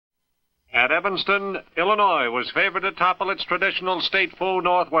At Evanston, Illinois was favored to topple its traditional state foe,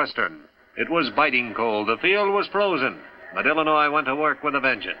 Northwestern. It was biting cold. The field was frozen, but Illinois went to work with a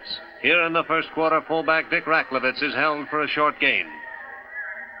vengeance. Here in the first quarter, fullback Dick Racklevitz is held for a short gain.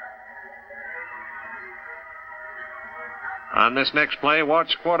 On this next play,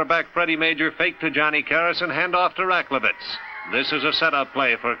 watch quarterback Freddie Major fake to Johnny Karras and hand off to Racklevitz. This is a setup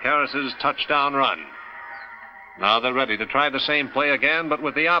play for Karras' touchdown run. Now they're ready to try the same play again, but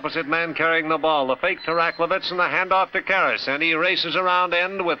with the opposite man carrying the ball. The fake to Racklevitz and the handoff to Karras, and he races around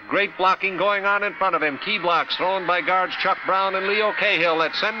end with great blocking going on in front of him. Key blocks thrown by guards Chuck Brown and Leo Cahill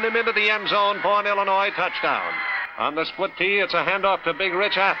that send him into the end zone for an Illinois touchdown. On the split tee, it's a handoff to Big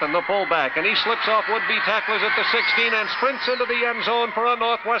Rich Athen, the fullback, and he slips off would-be tacklers at the 16 and sprints into the end zone for a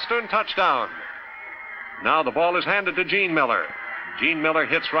Northwestern touchdown. Now the ball is handed to Gene Miller. Gene Miller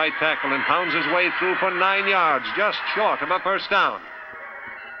hits right tackle and pounds his way through for 9 yards, just short of a first down.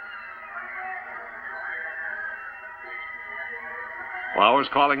 Flowers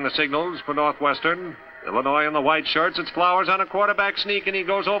calling the signals for Northwestern. Illinois in the white shirts. It's Flowers on a quarterback sneak, and he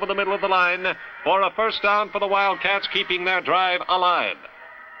goes over the middle of the line for a first down for the Wildcats, keeping their drive alive.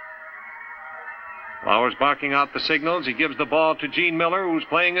 Flowers barking out the signals. He gives the ball to Gene Miller, who's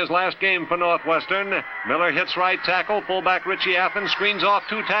playing his last game for Northwestern. Miller hits right tackle. Fullback Richie Athen screens off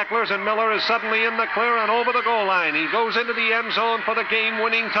 2 tacklers, and Miller is suddenly in the clear and over the goal line. He goes into the end zone for the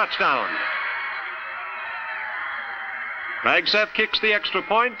game-winning touchdown. Magsath kicks the extra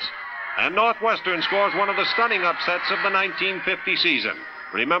point, and Northwestern scores one of the stunning upsets of the 1950 season.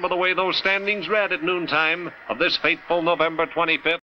 Remember the way those standings read at noontime of this fateful November 25th.